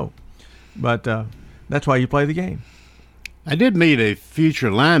don't know, but that's why you play the game. I did meet a future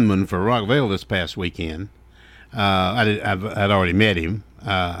lineman for Rockvale this past weekend. I'd already met him.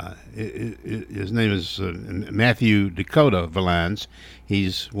 His name is Matthew Dakota Valines.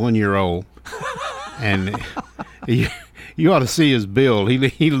 He's 1 year old, and you ought to see his build.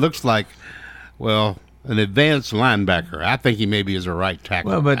 He looks like, an advanced linebacker. I think he maybe is a right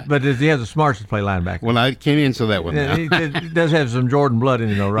tackle. Well, but he has the smarts to play linebacker. Well, I can't answer that one now. He does have some Jordan blood in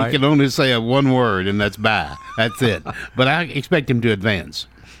him, though, right? He can only say one word, and that's bye. That's it. But I expect him to advance.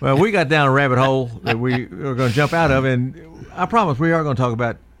 Well, we got down a rabbit hole that we are going to jump out of, and I promise we are going to talk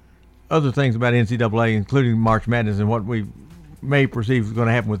about other things about NCAA, including March Madness and what we may perceive is going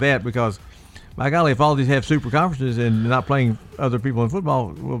to happen with that, because, by golly, if all these have super conferences and not playing other people in football,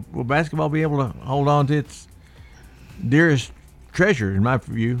 will basketball be able to hold on to its dearest treasure, in my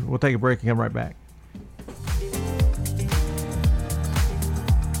view? We'll take a break and come right back.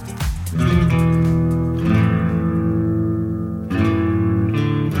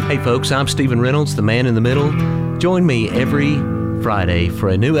 Hey folks, I'm Stephen Reynolds, the man in the middle. Join me every Friday for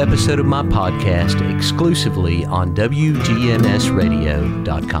a new episode of my podcast exclusively on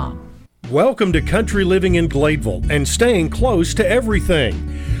WGNSradio.com. Welcome to Country Living in Gladeville and staying close to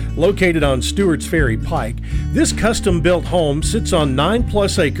everything. Located on Stewart's Ferry Pike, this custom-built home sits on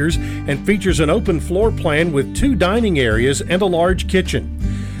 9+ acres and features an open floor plan with 2 dining areas and a large kitchen.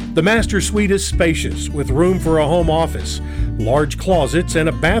 The master suite is spacious with room for a home office, large closets, and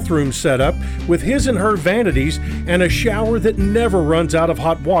a bathroom setup with his and her vanities and a shower that never runs out of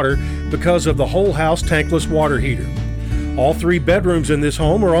hot water because of the whole house tankless water heater. All 3 bedrooms in this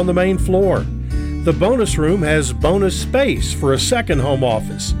home are on the main floor. The bonus room has bonus space for a second home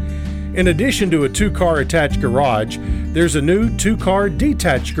office. In addition to a 2-car attached garage, there's a new 2-car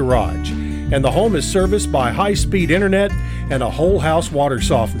detached garage, and the home is serviced by high-speed internet and a whole house water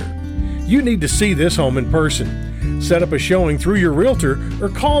softener. You need to see this home in person. Set up a showing through your realtor or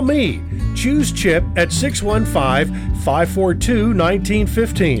call me. Choose Chip at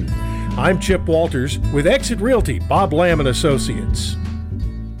 615-542-1915. I'm Chip Walters with Exit Realty, Bob Lamb & Associates.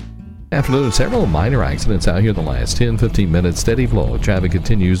 Afternoon, several minor accidents out here in the last 10-15 minutes. Steady flow of traffic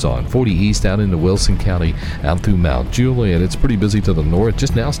continues on 40 East down into Wilson County out through Mount Juliet. It's pretty busy to the north,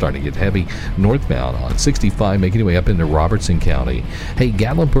 just now starting to get heavy northbound on 65, making your way up into Robertson County. Hey,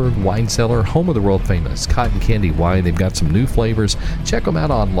 Gatlinburg Wine Cellar, home of the world famous cotton candy wine. They've got some new flavors. Check them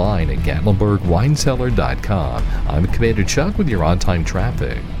out online at GatlinburgWineCellar.com. I'm Commander Chuck with your on-time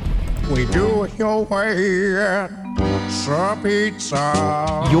traffic. We do it your way at Sir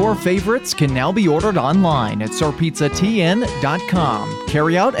Pizza. Your favorites can now be ordered online at sirpizzatn.com.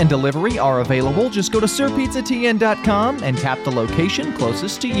 Carryout and delivery are available. Just go to sirpizzatn.com and tap the location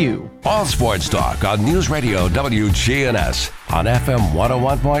closest to you. All Sports Talk on News Radio WGNS on FM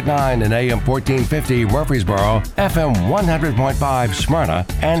 101.9 and AM 1450 Murfreesboro, FM 100.5 Smyrna,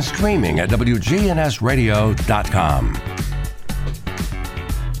 and streaming at WGNSradio.com.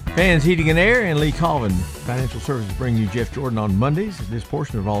 Fans Heating and Air and Lee Colvin Financial Services bring you Jeff Jordan on Mondays. This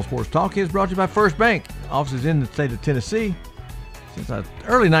portion of All Sports Talk is brought to you by First Bank. Offices in the state of Tennessee since the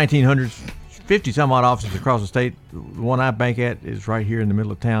early 1900s, 50-some-odd offices across the state. The one I bank at is right here in the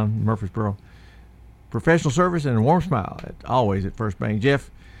middle of town, Murfreesboro. Professional service and a warm smile, always at First Bank.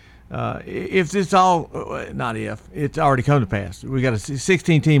 Jeff, if this all, not if, it's already come to pass. We got a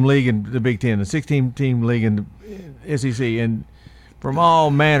 16-team league in the Big Ten, a 16-team league in the SEC, and from all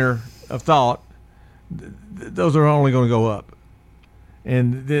manner of thought, those are only going to go up.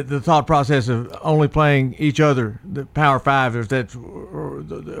 And the thought process of only playing each other, the Power Five, or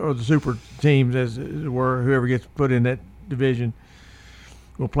the super teams, as it were, whoever gets put in that division,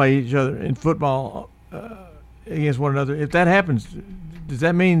 will play each other in football against one another. If that happens, does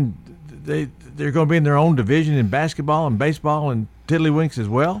that mean they're going to be in their own division in basketball and baseball and tiddlywinks as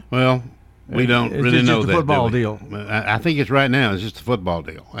well? Well, we don't really know that. It's just a football deal. I think it's right now. It's just a football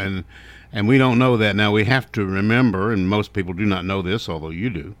deal, and we don't know that now. We have to remember, and most people do not know this, although you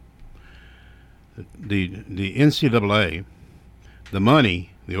do. The NCAA, the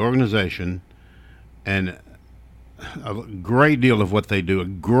money, the organization, and a great deal of what they do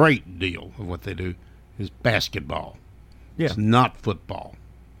is basketball. Yeah. It's not football,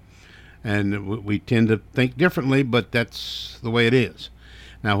 and we tend to think differently, but that's the way it is.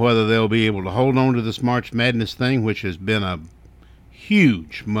 Now, whether they'll be able to hold on to this March Madness thing, which has been a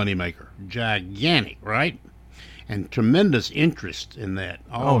huge moneymaker, gigantic, right? And tremendous interest in that.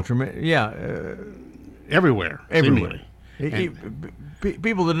 Yeah. Everywhere.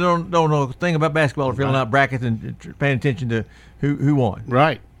 People that don't know a thing about basketball are filling out brackets and paying attention to who won.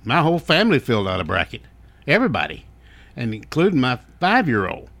 Right. My whole family filled out a bracket. Everybody. And including my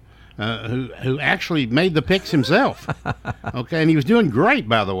 5-year-old. Who actually made the picks himself. Okay, and he was doing great,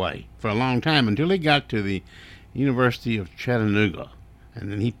 by the way, for a long time until he got to the University of Chattanooga,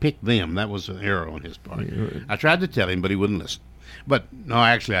 and then he picked them. That was an error on his part. I tried to tell him, but he wouldn't listen. But no,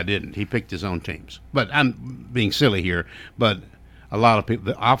 actually, I didn't. He picked his own teams. But I'm being silly here. But a lot of people,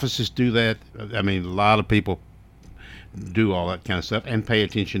 the offices do that. I mean, a lot of people do all that kind of stuff and pay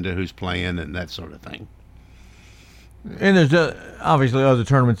attention to who's playing and that sort of thing. And there's obviously other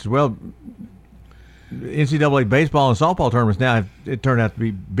tournaments as well. NCAA baseball and softball tournaments now it turned out to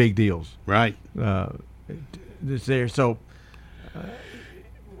be big deals. Right. It's there. So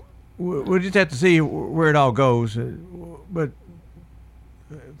we'll just have to see where it all goes. But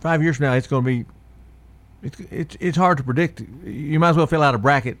 5 years from now, it's going to be it's hard to predict. You might as well fill out a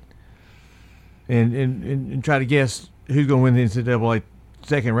bracket and try to guess who's going to win the NCAA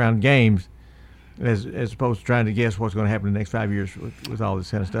second round games. As opposed to trying to guess what's going to happen in the next 5 years with all this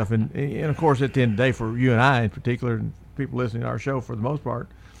kind of stuff. And of course, at the end of the day, for you and I in particular, and people listening to our show for the most part,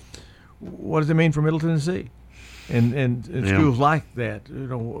 what does it mean for Middle Tennessee and schools like that? You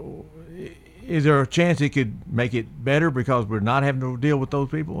know, is there a chance it could make it better because we're not having to deal with those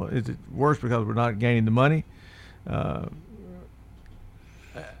people? Is it worse because we're not gaining the money?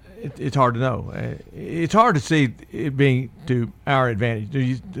 It's hard to know. It's hard to see it being to our advantage. Do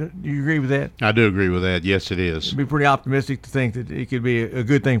you agree with that? I do agree with that. Yes, it is. It'd be pretty optimistic to think that it could be a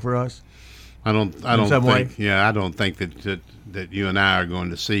good thing for us. I don't think. Yeah, I don't think that you and I are going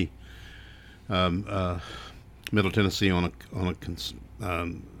to see Middle Tennessee on a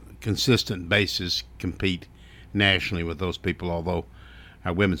consistent basis compete nationally with those people. Although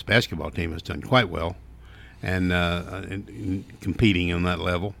our women's basketball team has done quite well and in competing on that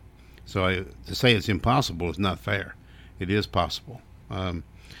level. So to say it's impossible is not fair. It is possible.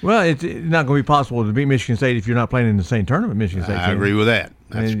 Well, it's not going to be possible to beat Michigan State if you're not playing in the same tournament Michigan State. I agree with that.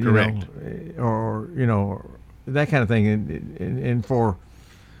 That's correct. Or that kind of thing. And for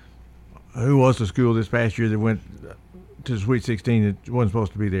who was the school this past year that went to the Sweet 16 that wasn't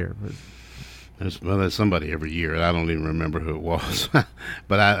supposed to be there? There's somebody every year. I don't even remember who it was.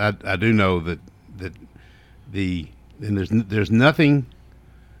 But I do know that there's nothing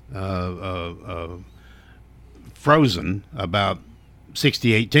frozen about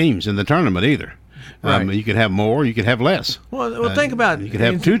 68 teams in the tournament either. Right. You could have more, you could have less. Well, think about it. You could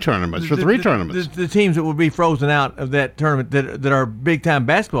have 2 tournaments for 3 tournaments. The teams that will be frozen out of that tournament that are big-time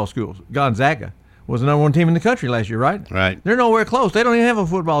basketball schools, Gonzaga, was the number one team in the country last year, right? Right. They're nowhere close. They don't even have a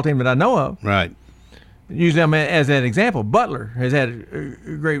football team that I know of. Right. Use them as that example. Butler has had a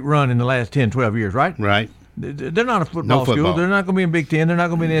great run in the last 10, 12 years, right? Right. They're not a football school. They're not going to be in Big Ten. They're not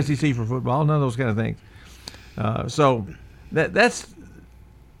going to be in the SEC for football. None of those kind of things. So that's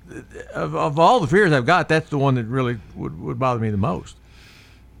of all the fears I've got, that's the one that really would bother me the most.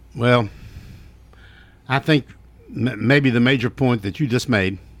 Well, I think maybe the major point that you just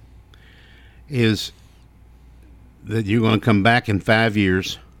made is that you're going to come back in 5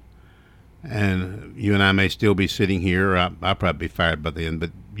 years, and you and I may still be sitting here. I'll probably be fired by then,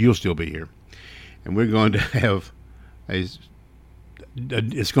 but you'll still be here. And we're going to have it's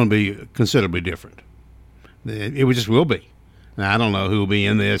going to be considerably different. It just will be. Now, I don't know who will be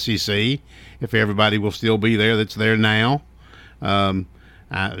in the SEC, if everybody will still be there that's there now. You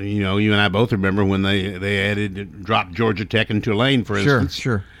and I both remember when they dropped Georgia Tech and Tulane, for instance.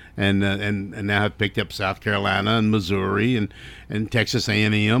 Sure. And now have picked up South Carolina and Missouri and Texas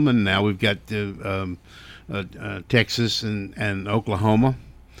A&M, and now we've got Texas and Oklahoma.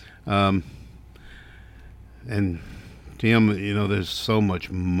 And Tim, there's so much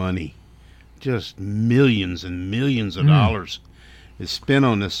money, just millions and millions of dollars is spent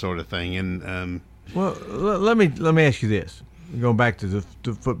on this sort of thing. And well, let me ask you this. Going back to the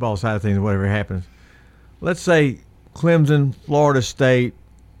football side of things, whatever happens. Let's say Clemson, Florida State,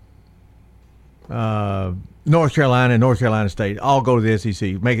 North Carolina, and North Carolina State all go to the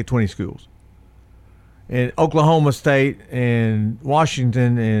SEC, make it 20 schools. And Oklahoma State and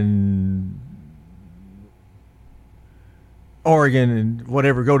Washington and Oregon and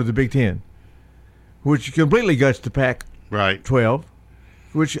whatever go to the Big Ten, which completely guts the Pac-12,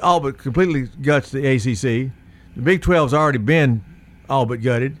 which all but completely guts the ACC. The Big 12's already been all but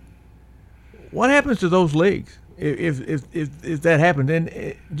gutted. What happens to those leagues if that happens?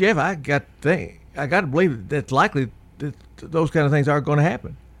 And Jeff, I got to believe that's likely that those kind of things aren't going to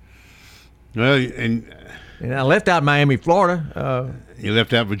happen. Well, and I left out Miami, Florida. You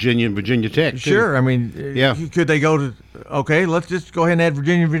left out Virginia and Virginia Tech, too. Sure. I mean, could they go to? Okay, let's just go ahead and add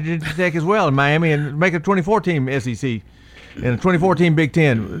Virginia and Virginia Tech as well in Miami and make a 24-team SEC. And a 24-team Big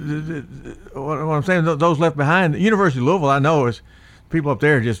Ten. What I'm saying, those left behind. The University of Louisville, I know, is people up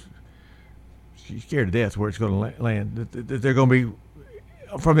there are just scared to death where it's going to land. They're going to be,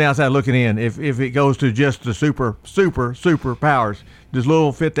 from the outside looking in, if it goes to just the super powers. Does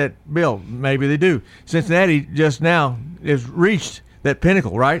Louisville fit that bill? Maybe they do. Cincinnati just now has reached that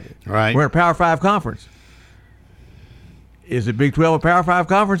pinnacle, right? Right. We're in a Power 5 conference. Is the Big 12 a Power 5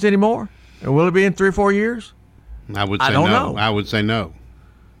 conference anymore? Or will it be in 3 or 4 years? I would say no. Know. I would say no.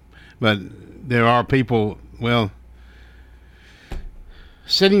 But there are people,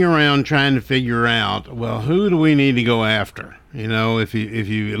 sitting around trying to figure out, well, who do we need to go after? If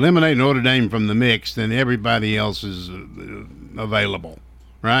you eliminate Notre Dame from the mix, then everybody else is available,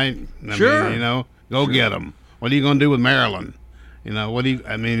 right? Sure. Go get them. What are you going to do with Maryland?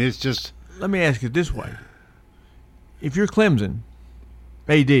 It's just. Let me ask you this way. If you're Clemson,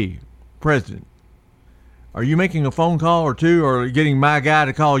 AD, president, are you making a phone call or two, or getting my guy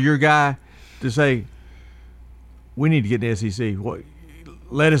to call your guy to say, we need to get the SEC?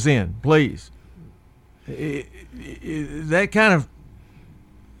 Let us in, please. That kind of,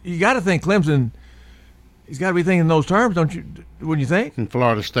 you got to think Clemson, he's got to be thinking in those terms, don't you? Wouldn't you think? And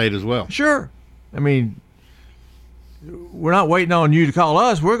Florida State as well. Sure. I mean, we're not waiting on you to call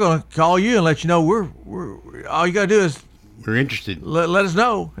us. We're going to call you and let you know we're all you got to do is we're interested. Let us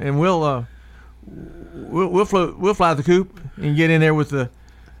know, and we'll fly the coop and get in there with the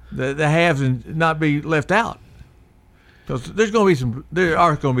halves and not be left out. Because there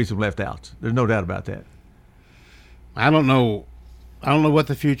are going to be some left outs. There's no doubt about that. I don't know what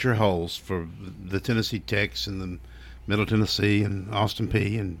the future holds for the Tennessee Techs and the Middle Tennessee and Austin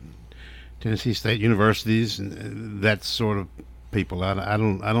Peay and Tennessee State Universities and that sort of people. I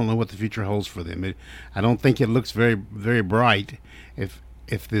don't know what the future holds for them. I don't think it looks very, very bright if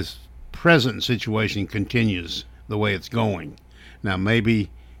this present situation continues the way it's going. Now maybe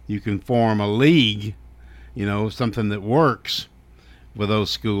you can form a league, something that works with those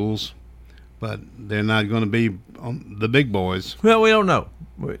schools, but they're not going to be the big boys. Well, we don't know.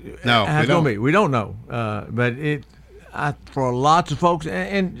 No, we don't know. But for lots of folks,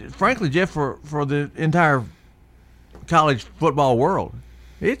 and frankly, Jeff, for the entire college football world,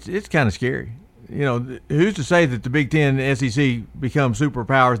 it's kind of scary. Who's to say that the Big Ten and SEC become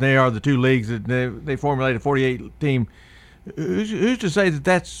superpowers? They are the two leagues that they formulate a 48 team. Who's to say that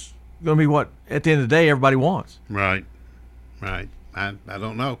that's going to be what at the end of the day everybody wants? Right. I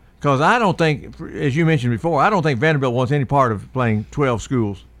don't know. Because I don't think, as you mentioned before, I don't think Vanderbilt wants any part of playing 12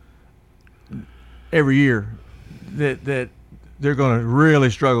 schools. every year that they're going to really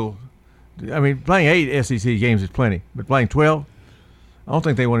struggle. I mean, playing 8 SEC games is plenty, but playing 12, I don't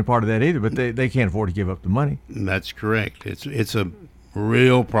think they want any part of that either, but they can't afford to give up the money. That's correct. It's a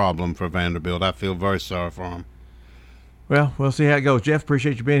real problem for Vanderbilt. I feel very sorry for them. Well, we'll see how it goes. Jeff,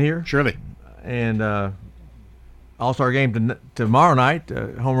 appreciate you being here. Surely. And All-Star game tomorrow night,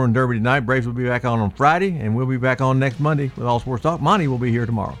 Home Run Derby tonight. Braves will be back on Friday, and we'll be back on next Monday with All Sports Talk. Monty will be here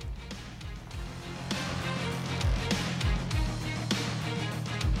tomorrow.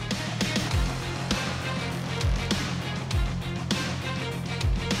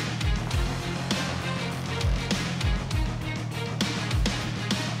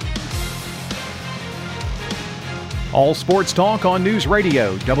 All Sports Talk on News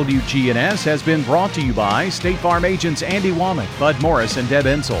Radio WGNS has been brought to you by State Farm agents Andy Womack, Bud Morris, and Deb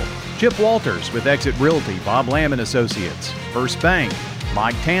Ensel. Chip Walters with Exit Realty, Bob Lamb & Associates. First Bank,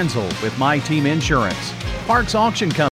 Mike Tanzel with My Team Insurance. Parks Auction Company.